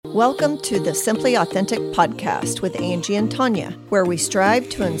Welcome to the Simply Authentic podcast with Angie and Tanya, where we strive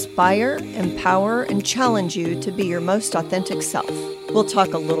to inspire, empower, and challenge you to be your most authentic self. We'll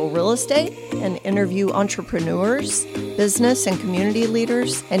talk a little real estate and interview entrepreneurs, business and community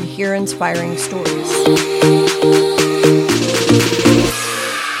leaders, and hear inspiring stories.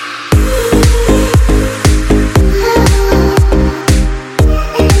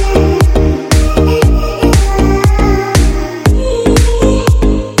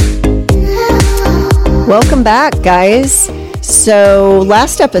 Welcome back, guys. So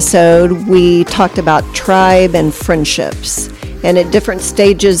last episode, we talked about tribe and friendships. And at different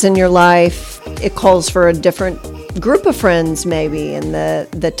stages in your life, it calls for a different group of friends maybe. And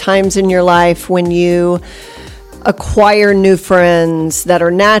the times in your life when you acquire new friends that are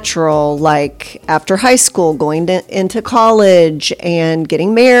natural, like after high school, going into college and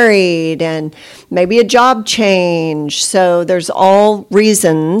getting married and maybe a job change. So there's all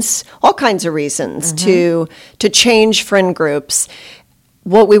kinds of reasons to change friend groups.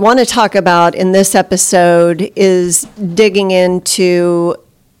 What we want to talk about in this episode is digging into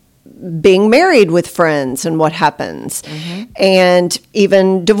being married with friends and what happens, and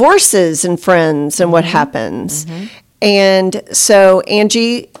even divorces and friends and what happens. And so,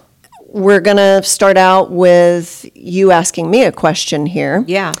 Angie, we're going to start out with you asking me a question here.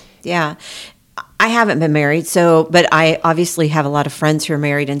 Yeah. I haven't been married, but I obviously have a lot of friends who are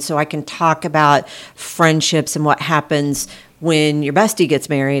married, and so I can talk about friendships and what happens when your bestie gets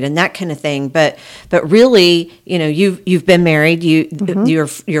married and that kind of thing. But really, you've been married. Your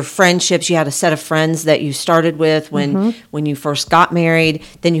friendships. You had a set of friends that you started with when you first got married.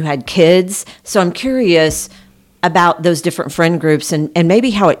 Then you had kids. So I'm curious about those different friend groups and maybe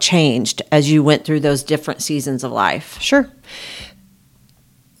how it changed as you went through those different seasons of life. Sure.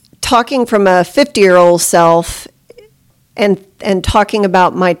 Talking from a 50-year-old self and talking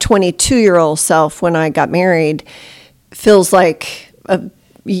about my 22-year-old self when I got married feels like a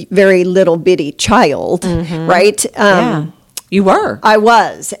very little bitty child, right? Yeah, you were. I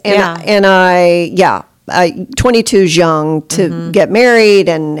was. And I 22 is young to get married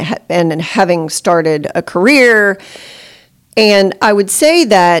and having started a career. And I would say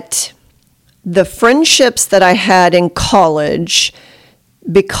that the friendships that I had in college,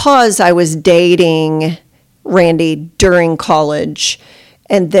 because I was dating Randy during college,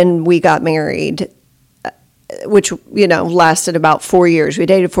 and then we got married, which, lasted about 4 years. We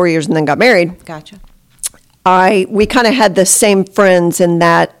dated 4 years and then got married. Gotcha. We kind of had the same friends in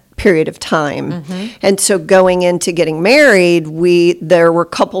that period of time. And so going into getting married, there were a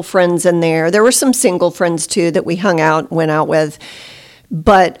couple friends in there. There were some single friends too that we went out with.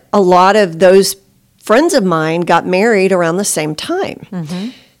 But a lot of those friends of mine got married around the same time.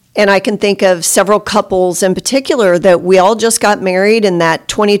 And I can think of several couples in particular that we all just got married in that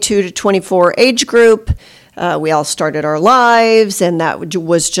 22 to 24 age group. We all started our lives, and that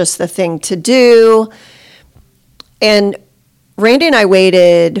was just the thing to do. And Randy and I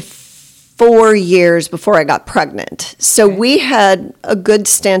waited 4 years before I got pregnant. So we had a good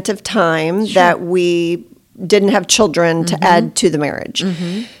stint of time that we didn't have children to add to the marriage.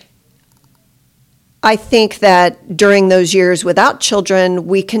 I think that during those years without children,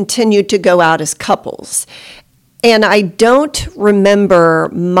 we continued to go out as couples. And I don't remember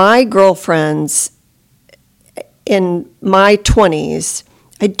my girlfriends in my 20s.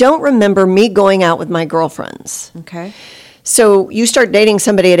 I don't remember me going out with my girlfriends. Okay. So you start dating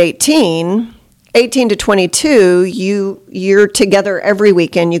somebody at 18 to 22, you're together every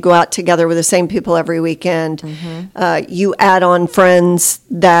weekend. You go out together with the same people every weekend. You add on friends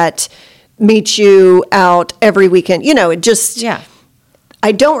that meet you out every weekend.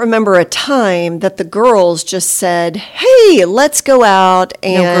 I don't remember a time that the girls just said, hey, let's go out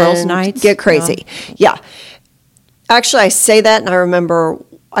and girls' nights? Get crazy. No. Yeah. Actually, I say that and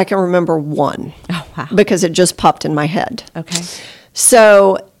I can remember one. Oh, wow. Because it just popped in my head. Okay.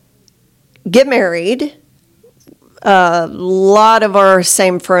 So get married. A lot of our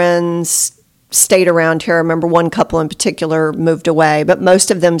same friends stayed around here. I remember one couple in particular moved away, but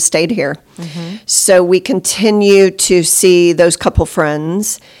most of them stayed here. So we continue to see those couple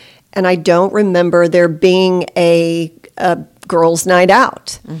friends, and I don't remember there being a girls' night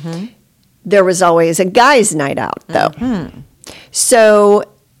out. There was always a guys' night out, though. So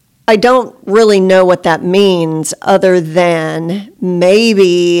I don't really know what that means other than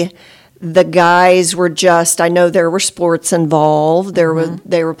maybe the guys were I know there were sports involved. They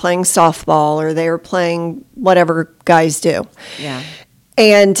were playing softball or they were playing whatever guys do. Yeah.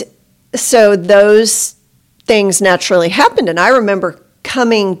 And so those things naturally happened. And I remember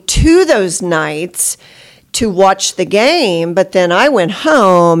coming to those nights to watch the game, but then I went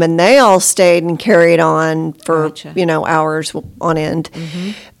home and they all stayed and carried on for, Gotcha. Hours on end.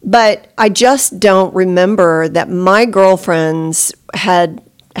 But I just don't remember that my girlfriends had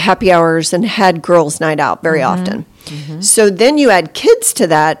happy hours and had girls' night out very often. So then you add kids to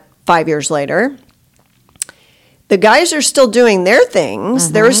that 5 years later. The guys are still doing their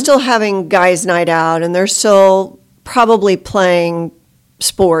things. They're still having guys' night out, and they're still probably playing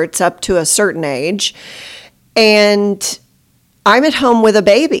sports up to a certain age. And I'm at home with a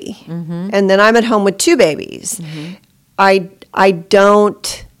baby, and then I'm at home with two babies. I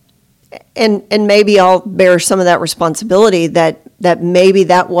don't, and maybe I'll bear some of that responsibility that maybe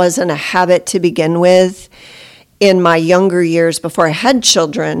that wasn't a habit to begin with in my younger years before I had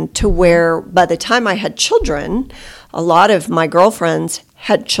children, to where by the time I had children, a lot of my girlfriends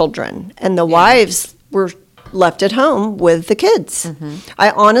had children, and the wives were left at home with the kids. I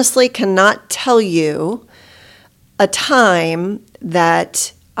honestly cannot tell you a time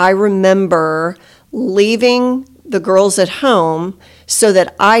that I remember leaving the girls at home so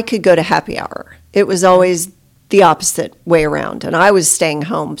that I could go to happy hour. It was always the opposite way around, and I was staying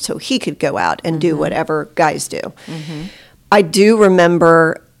home so he could go out and do whatever guys do. I do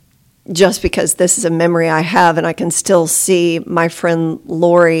remember, just because this is a memory I have, and I can still see my friend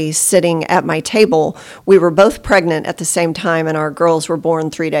Lori sitting at my table. We were both pregnant at the same time, and our girls were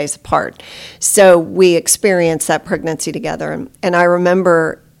born 3 days apart. So we experienced that pregnancy together. And I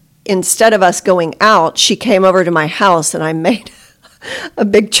remember, instead of us going out, she came over to my house, and I made a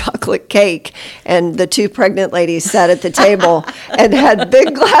big chocolate cake, and the two pregnant ladies sat at the table and had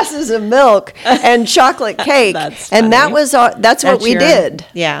big glasses of milk and chocolate cake. And that's what we did.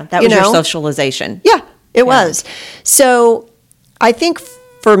 Yeah, that was your socialization. Yeah, it was. So I think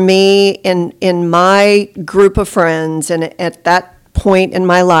for me, in my group of friends, and at that point in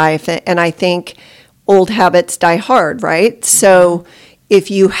my life, and I think old habits die hard, right? So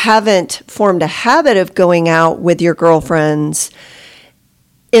if you haven't formed a habit of going out with your girlfriends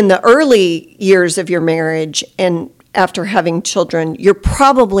in the early years of your marriage and after having children, you're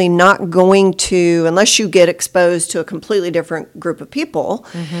probably not going to, unless you get exposed to a completely different group of people,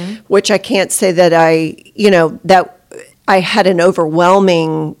 which I can't say that that I had an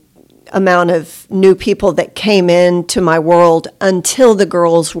overwhelming amount of new people that came into my world until the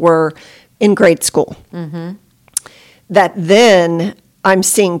girls were in grade school. That then I'm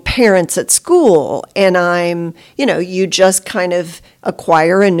seeing parents at school, and you just kind of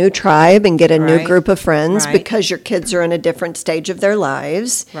acquire a new tribe and get a new group of friends because your kids are in a different stage of their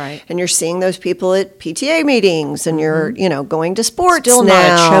lives. Right. And you're seeing those people at PTA meetings, and you're, going to sports Still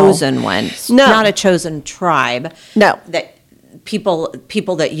now. not a chosen one. No. Not a chosen tribe. No. That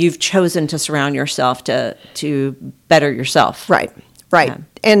people that you've chosen to surround yourself to better yourself. Right. Yeah.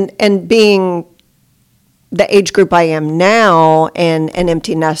 And being the age group I am now, and an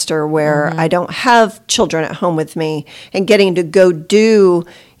empty nester where I don't have children at home with me, and getting to go do,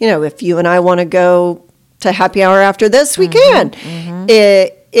 if you and I want to go to happy hour after this, we can.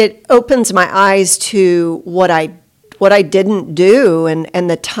 It opens my eyes to what I didn't do, and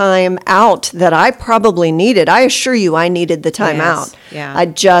the time out that I probably needed. I assure you, I needed the time out. Yeah. I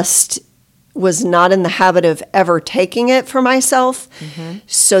just was not in the habit of ever taking it for myself.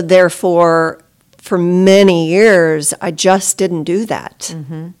 So therefore, for many years, I just didn't do that.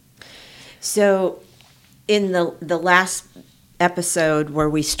 So in the last episode where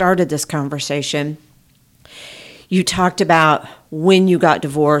we started this conversation, you talked about when you got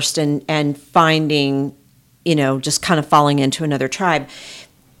divorced and finding, just kind of falling into another tribe.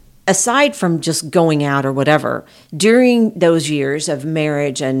 Aside from just going out or whatever, during those years of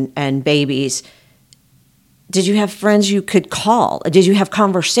marriage and babies, did you have friends you could call? Did you have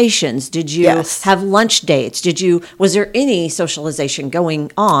conversations? Did you have lunch dates? Was there any socialization going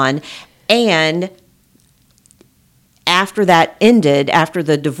on? And after that ended, after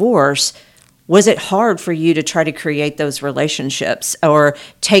the divorce, was it hard for you to try to create those relationships or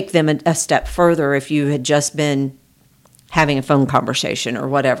take them a step further if you had just been having a phone conversation or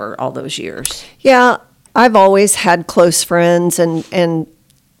whatever all those years? Yeah, I've always had close friends, and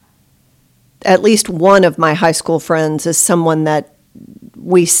at least one of my high school friends is someone that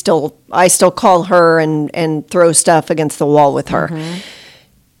I still call her and throw stuff against the wall with her.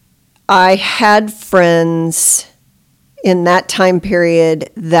 I had friends in that time period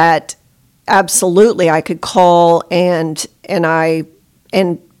that absolutely I could call and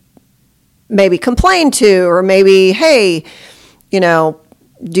maybe complain to, or maybe, hey,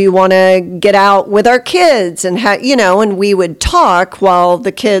 do you want to get out with our kids? And and we would talk while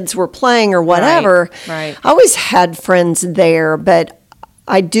the kids were playing or whatever. Right. I always had friends there, but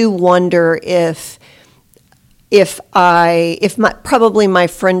I do wonder if probably my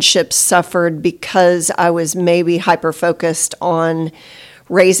friendship suffered because I was maybe hyper focused on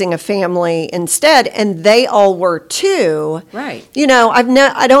raising a family instead, and they all were too. Right.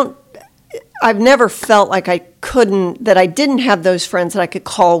 I've never felt like that I didn't have those friends that I could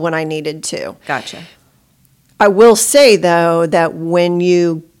call when I needed to. Gotcha. I will say though that when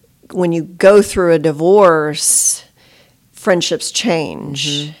you go through a divorce, friendships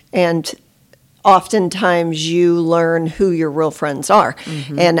change, and oftentimes you learn who your real friends are.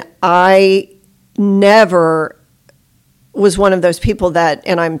 And I never was one of those people that,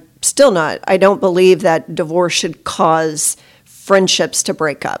 and I'm still not, I don't believe that divorce should cause friendships to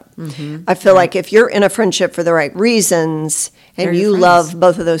break up. I feel like if you're in a friendship for the right reasons and you love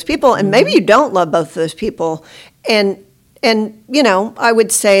both of those people, and maybe you don't love both of those people, and I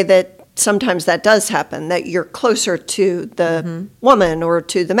would say that sometimes that does happen, that you're closer to the woman or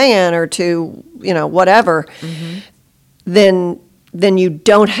to the man or to, whatever, then you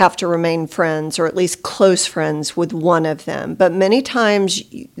don't have to remain friends, or at least close friends with one of them. But many times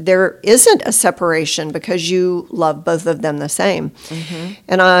there isn't a separation because you love both of them the same.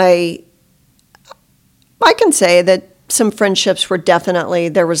 And I can say that some friendships were definitely,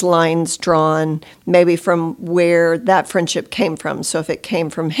 there was lines drawn maybe from where that friendship came from. So if it came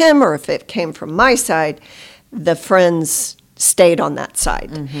from him or if it came from my side, the friends stayed on that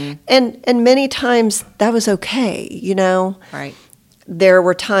side. And many times that was okay, Right. There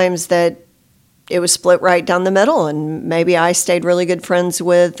were times that it was split right down the middle, and maybe I stayed really good friends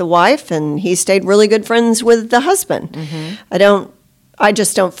with the wife and he stayed really good friends with the husband. I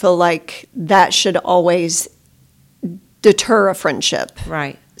just don't feel like that should always deter a friendship.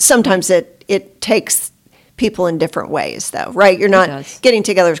 Right. Sometimes it takes people in different ways, though, right? You're not getting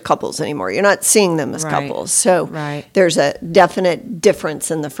together as couples anymore. You're not seeing them as couples. So there's a definite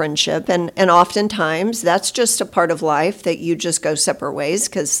difference in the friendship. And oftentimes that's just a part of life that you just go separate ways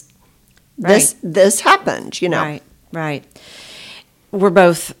because this happened, Right. We're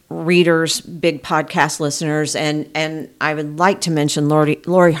both readers, big podcast listeners, and I would like to mention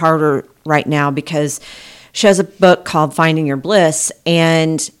Lori Harder right now because she has a book called Finding Your Bliss,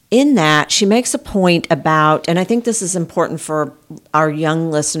 and in that she makes a point about, and I think this is important for our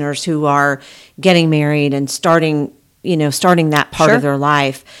young listeners who are getting married and starting that part of their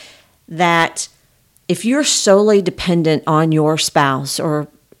life, that if you're solely dependent on your spouse or,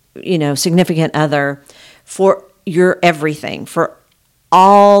 significant other for your everything, for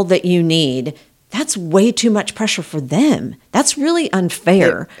all that you need, that's way too much pressure for them. That's really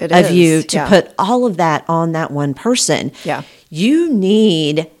unfair of you to put all of that on that one person. Yeah. You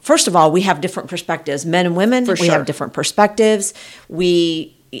need, first of all, we have different perspectives. Men and women, we have different perspectives.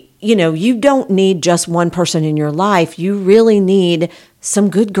 You don't need just one person in your life. You really need some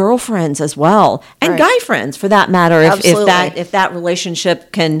good girlfriends as well, and guy friends for that matter. If that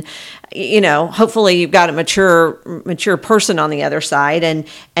relationship can, hopefully you've got a mature person on the other side,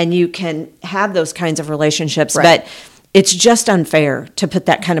 and you can have those kinds of relationships. But it's just unfair to put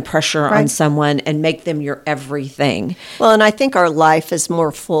that kind of pressure on someone and make them your everything. Well, and I think our life is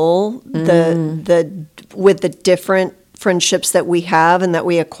more full with the different friendships that we have and that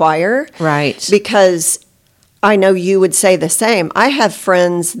we acquire. Right. Because I know you would say the same. I have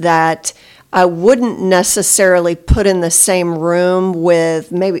friends that I wouldn't necessarily put in the same room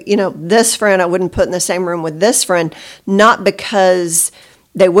with maybe, this friend I wouldn't put in the same room with this friend, not because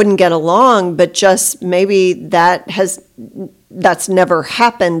they wouldn't get along, but just maybe that's never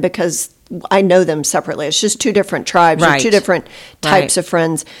happened because I know them separately. It's just two different tribes or two different types of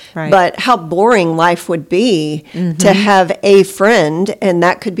friends. Right. But how boring life would be to have a friend, and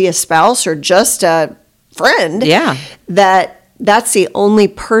that could be a spouse or just a friend. Yeah. That's the only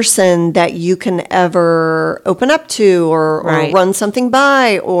person that you can ever open up to or run something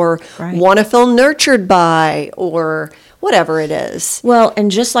by or want to feel nurtured by or whatever it is. Well,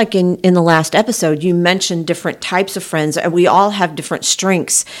 and just like in the last episode, you mentioned different types of friends. We all have different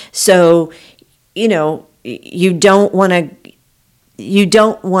strengths. So, you don't want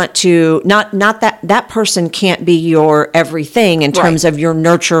to, not that person can't be your everything in terms of your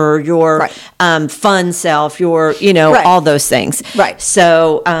nurture, your fun self, your, all those things. Right.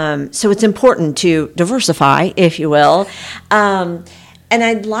 So it's important to diversify, if you will. And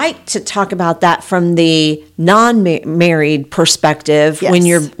I'd like to talk about that from the non-married perspective.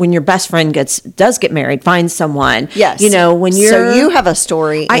 Yes. When your best friend does get married, finds someone. Yes. So you have a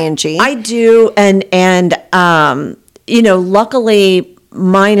story, Angie. I do, and luckily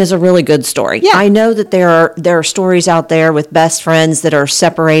mine is a really good story. Yeah. I know that there are stories out there with best friends that are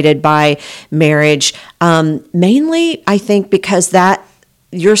separated by marriage. Mainly, I think because that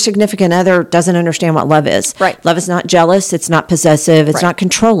your significant other doesn't understand what love is. Right. Love is not jealous. It's not possessive. It's not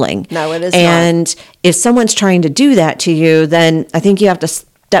controlling. No, it is and if someone's trying to do that to you, then I think you have to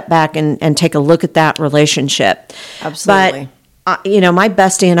step back and take a look at that relationship. Absolutely. But, my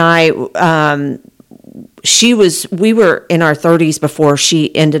bestie and I, we were in our 30s before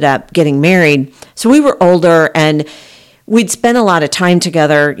she ended up getting married. So we were older, and we'd spent a lot of time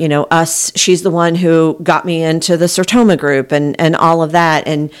together, she's the one who got me into the Sertoma group and all of that.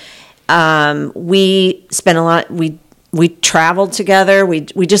 And we spent a lot, we traveled together. We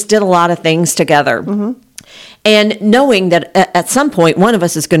just did a lot of things together. Mm-hmm. And knowing that at some point, one of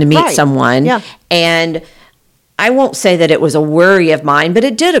us is going to meet someone. Yeah. And I won't say that it was a worry of mine, but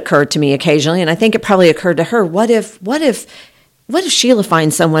it did occur to me occasionally. And I think it probably occurred to her. What if Sheila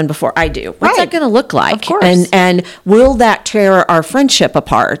finds someone before I do? What's that going to look like? Of course. And will that tear our friendship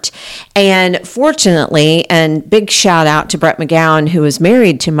apart? And fortunately, and big shout out to Brett McGowan, who is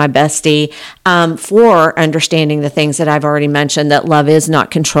married to my bestie, for understanding the things that I've already mentioned, that love is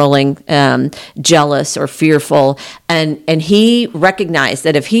not controlling, jealous, or fearful. And he recognized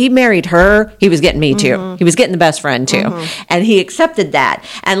that if he married her, he was getting me too. Mm-hmm. He was getting the best friend too. Mm-hmm. And he accepted that.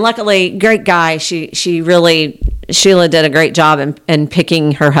 And luckily, great guy. Sheila did a great job in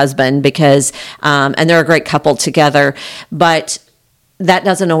picking her husband because, and they're a great couple together, but that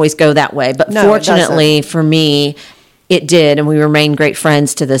doesn't always go that way. But fortunately for me, it did. And we remain great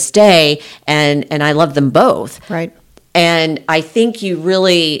friends to this day. And I love them both. Right. And I think you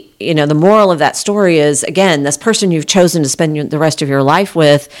really, the moral of that story is, again, this person you've chosen to spend the rest of your life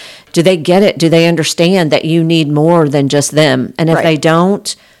with, do they get it? Do they understand that you need more than just them? And if they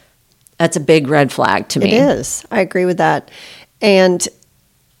don't, that's a big red flag to me. It is. I agree with that. And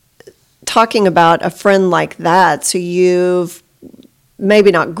talking about a friend like that, so you've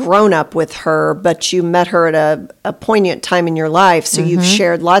maybe not grown up with her, but you met her at a poignant time in your life. So you've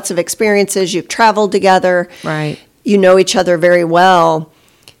shared lots of experiences. You've traveled together. Right. You know each other very well.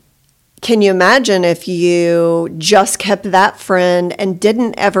 Can you imagine if you just kept that friend and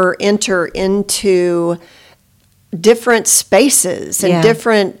didn't ever enter into different spaces and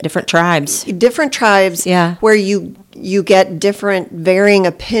different tribes, where you get different varying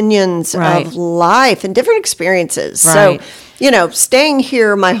opinions of life and different experiences. Right. So, staying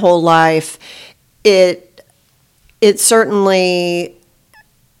here my whole life, it certainly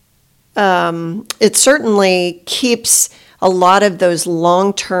keeps a lot of those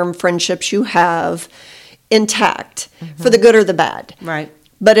long-term friendships you have intact, for the good or the bad. Right.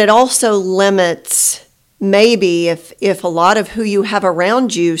 But it also limits, maybe if a lot of who you have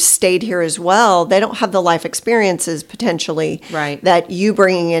around you stayed here as well, they don't have the life experiences potentially that you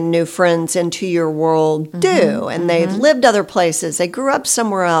bringing in new friends into your world do. And they've lived other places. They grew up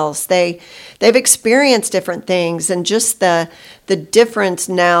somewhere else. They've experienced different things. And just the difference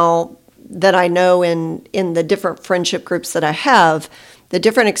now that I know in the different friendship groups that I have, the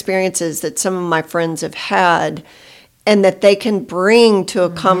different experiences that some of my friends have had and that they can bring to a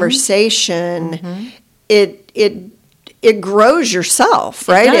conversation, it grows yourself,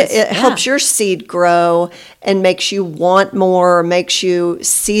 right? It helps your seed grow and makes you want more, makes you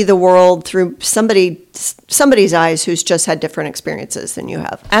see the world through somebody's eyes who's just had different experiences than you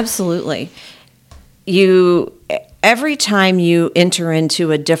have. Absolutely. Every time you enter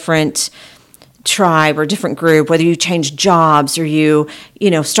into a different tribe or different group, whether you change jobs or you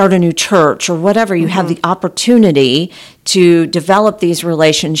start a new church or whatever, you have the opportunity to develop these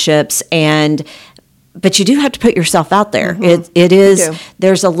relationships, but you do have to put yourself out there. It is,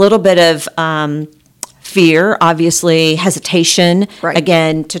 there's a little bit of fear, obviously, hesitation,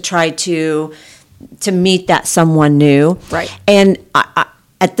 again, to try to meet that someone new. Right. And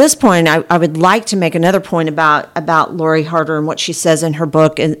at this point, I would like to make another point about Lori Harder and what she says in her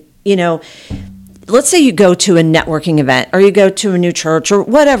book. And, let's say you go to a networking event or you go to a new church or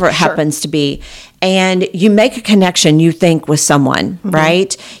whatever it happens to be, and you make a connection, you think, with someone,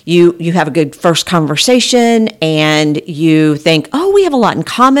 right? You have a good first conversation and you think, oh, we have a lot in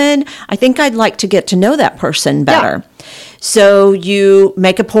common. I think I'd like to get to know that person better. Yeah. So you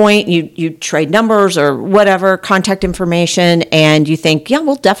make a point, you trade numbers or whatever, contact information, and you think, yeah,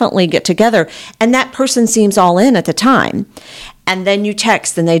 we'll definitely get together. And that person seems all in at the time. And then you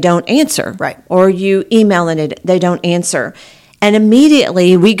text and they don't answer. Right. Or you email and they don't answer. And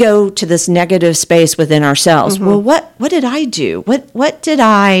immediately we go to this negative space within ourselves. Well, what did I do? What did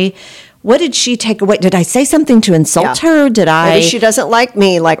I what did she take away? Did I say something to insult her? Maybe she doesn't like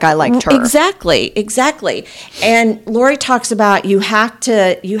me like I liked her. Exactly. And Lori talks about you have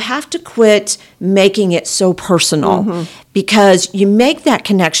to quit making it so personal, because you make that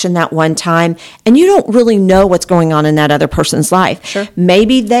connection that one time and you don't really know what's going on in that other person's life. Sure.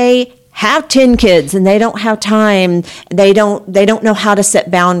 Maybe they have 10 kids and they don't have time. They don't know how to set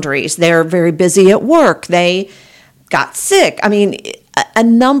boundaries. They're very busy at work. They got sick. I mean, a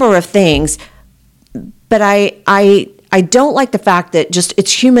number of things. But I don't like the fact that just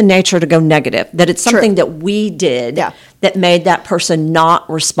it's human nature to go negative, that it's something that we did that made that person not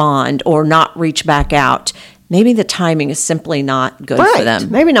respond or not reach back out. Maybe the timing is simply not good for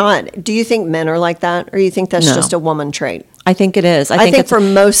them. Maybe not. Do you think men are like that, or you think that's just a woman trait? I think it is. I think for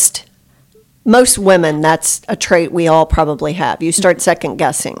most women, that's a trait we all probably have. You start second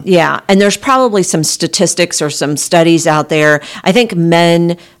guessing. Yeah, and there's probably some statistics or some studies out there. I think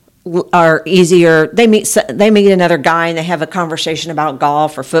men are easier. They meet another guy and they have a conversation about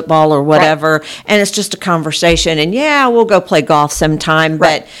golf or football or whatever, and it's just a conversation. And we'll go play golf sometime,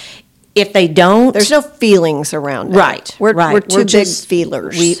 but if they don't, there's no feelings around it. Right. We're two big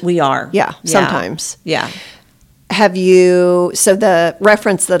feelers. We are. Yeah. Sometimes. Yeah. Have you, so the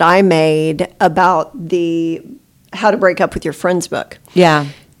reference that I made about the How to Break Up with Your Friends book. Yeah.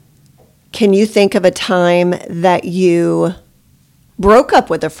 Can you think of a time that you broke up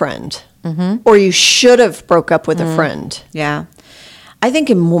with a friend, or you should have broke up with a friend? Yeah. I think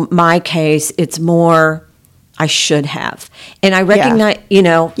in my case, it's more I should have. And I recognize,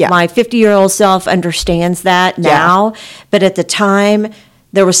 my 50-year-old self understands that now, but at the time,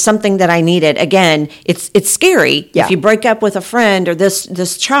 there was something that I needed. Again, it's scary. Yeah. If you break up with a friend or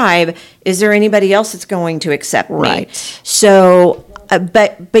this tribe, is there anybody else that's going to accept me? Right. So,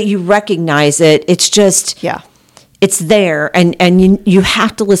 but you recognize it. It's just, it's there, and you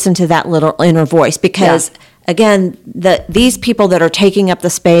have to listen to that little inner voice, because again, these people that are taking up the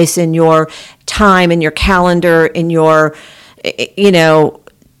space in your time, in your calendar, in your, the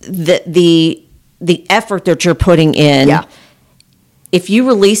effort that you're putting in. Yeah. If you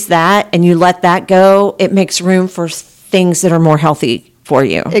release that and you let that go, it makes room for things that are more healthy for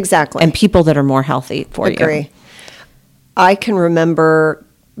you. Exactly. And people that are more healthy for you. Agree. I can remember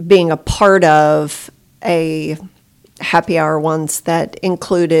being a part of a happy hour once that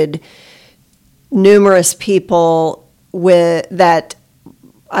included numerous people that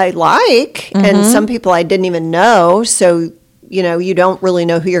I like, and some people I didn't even know. So, you don't really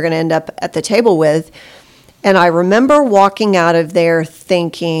know who you're going to end up at the table with. And I remember walking out of there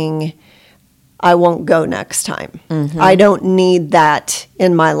thinking, I won't go next time. I don't need that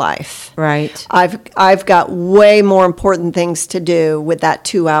in my life. Right. I've got way more important things to do with that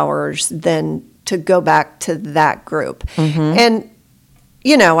 2 hours than to go back to that group. And,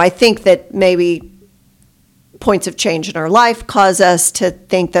 I think that maybe points of change in our life cause us to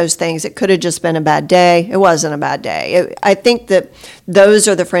think those things. It could have just been a bad day. It wasn't a bad day. I think that those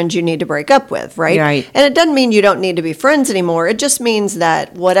are the friends you need to break up with, right? Right. And it doesn't mean you don't need to be friends anymore. It just means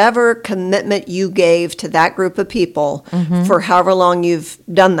that whatever commitment you gave to that group of people for however long you've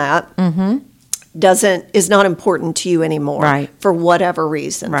done that is not important to you anymore. Right. For whatever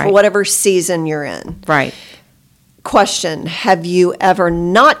reason, right. For whatever season you're in. Right. Question, have you ever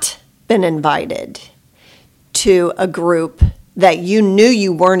not been invited to a group that you knew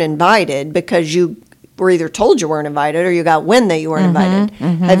you weren't invited because you were either told you weren't invited or you got wind that you weren't invited?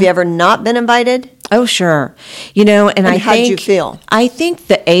 Have you ever not been invited? Oh, sure. And how did you feel? I think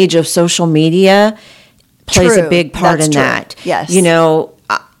the age of social media plays a big part in that. Yes.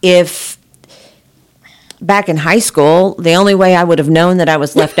 If back in high school, the only way I would have known that I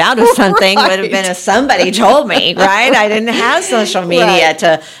was left out of something would have been if somebody told me, right? I didn't have social media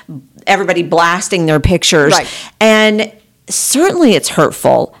to everybody blasting their pictures. Right. And certainly it's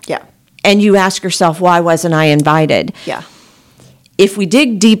hurtful. Yeah. And you ask yourself, why wasn't I invited? Yeah. If we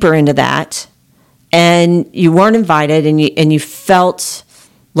dig deeper into that and you weren't invited and you felt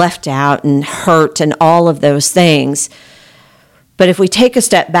left out and hurt and all of those things, but if we take a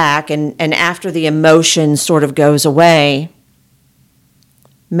step back and after the emotion sort of goes away,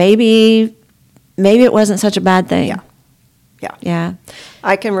 maybe it wasn't such a bad thing. Yeah.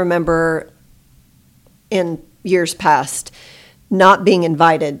 I can remember in years past not being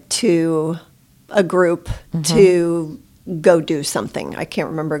invited to a group to go do something. I can't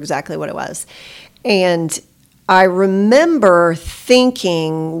remember exactly what it was. And I remember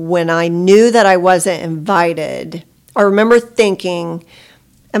thinking when I knew that I wasn't invited, I remember thinking,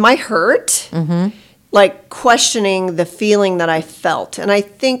 am I hurt? Like questioning the feeling that I felt. And I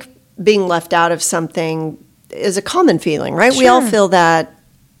think being left out of something is a common feeling, right? Sure. We all feel that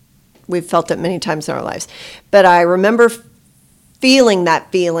We've felt it many times in our lives. But I remember feeling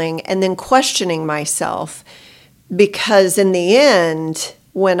that feeling and then questioning myself, because in the end,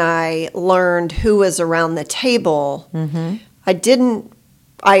 when I learned who was around the table,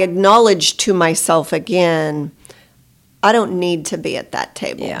 I acknowledged to myself again, I don't need to be at that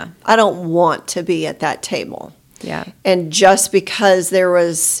table. Yeah. I don't want to be at that table. Yeah. And just because there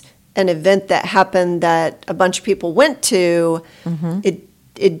was an event that happened that a bunch of people went to,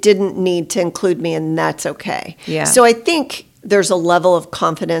 it didn't need to include me, and that's okay. Yeah. So I think there's a level of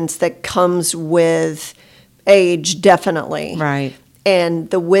confidence that comes with age, definitely. Right. And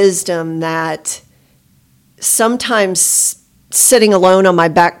the wisdom that sometimes sitting alone on my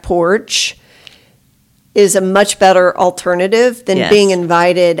back porch is a much better alternative than being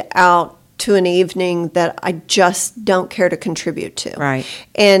invited out to an evening that I just don't care to contribute to. Right.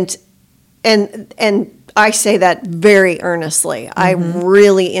 And I say that very earnestly. I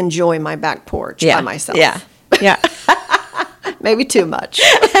really enjoy my back porch by myself. Yeah. Yeah. Maybe too much.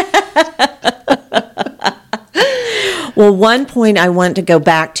 Well, one point I want to go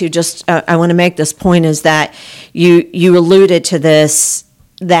back to, just I want to make this point, is that you alluded to this,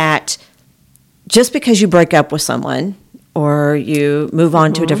 that just because you break up with someone or you move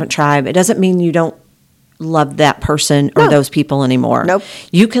on to a different tribe, it doesn't mean you don't love that person or those people anymore. Nope.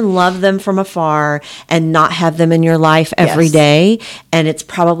 You can love them from afar and not have them in your life every day, and it's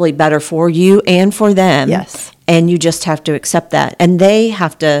probably better for you and for them. Yes. And you just have to accept that. And they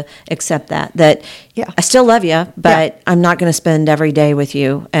have to accept that I still love you, but I'm not going to spend every day with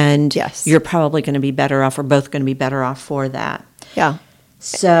you. And you're probably going to be better off, or both going to be better off for that. Yeah.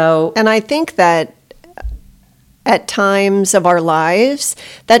 So, and I think that at times of our lives,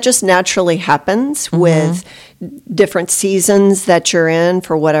 that just naturally happens with different seasons that you're in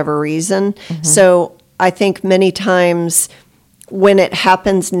for whatever reason. So I think many times when it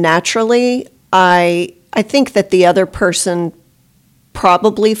happens naturally, I think that the other person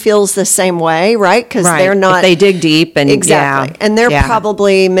probably feels the same way, right? Because they're not. If they dig deep and exactly, and they're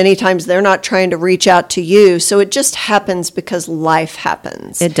probably many times they're not trying to reach out to you. So it just happens because life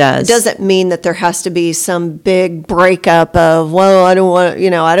happens. It does. It doesn't mean that there has to be some big breakup of, well, I don't want,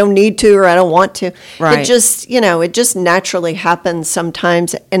 I don't need to, or I don't want to. Right. It just, it just naturally happens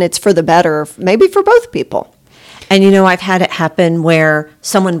sometimes, and it's for the better, maybe for both people. And, I've had it happen where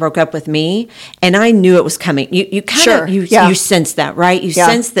someone broke up with me and I knew it was coming. You kind of, you sense that, right? You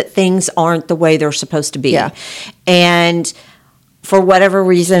sense that things aren't the way they're supposed to be. Yeah. And for whatever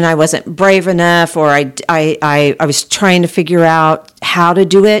reason, I wasn't brave enough, or I was trying to figure out how to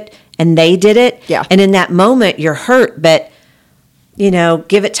do it, and they did it. Yeah. And in that moment, you're hurt, but,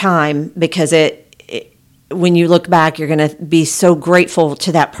 give it time, because when you look back, you're going to be so grateful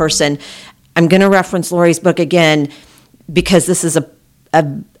to that person. I'm going to reference Lori's book again, because this is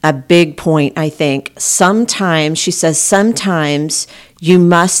a big point, I think. Sometimes, she says, sometimes you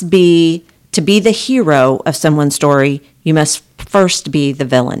must be, to be the hero of someone's story, you must first be the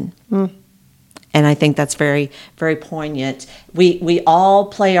villain. And I think that's very, very poignant. We all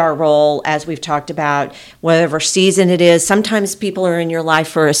play our role, as we've talked about, whatever season it is. Sometimes people are in your life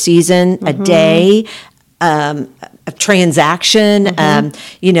for a season, a day, a transaction,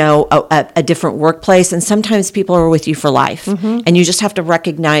 a different workplace, and sometimes people are with you for life. And you just have to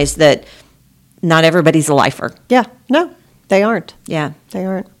recognize that not everybody's a lifer. Yeah, no, they aren't. Yeah, they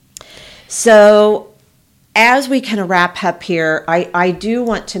aren't. So as we kind of wrap up here, I do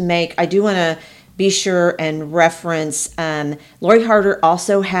want to be sure and reference, Lori Harder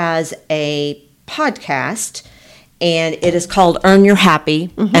also has a podcast, and it is called Earn Your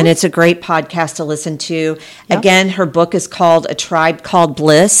Happy, and it's a great podcast to listen to. Yep. Again, her book is called A Tribe Called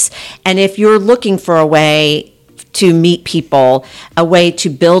Bliss, and if you're looking for a way to meet people, a way to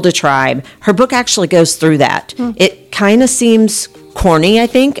build a tribe, her book actually goes through that. It kind of seems corny, I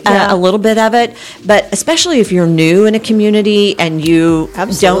think, a little bit of it, but especially if you're new in a community and you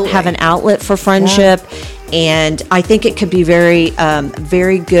don't have an outlet for friendship, and I think it could be very,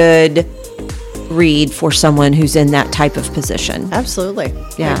 very good read for someone who's in that type of position. Absolutely.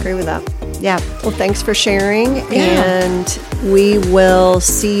 Yeah. I agree with that. Yeah. Well, thanks for sharing, and we will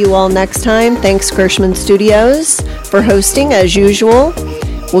see you all next time. Thanks, Gershman Studios, for hosting as usual.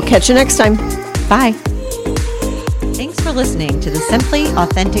 We'll catch you next time. Bye. Thanks for listening to the Simply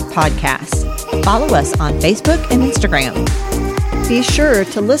Authentic podcast. Follow us on Facebook and Instagram. Be sure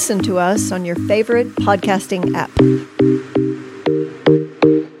to listen to us on your favorite podcasting app.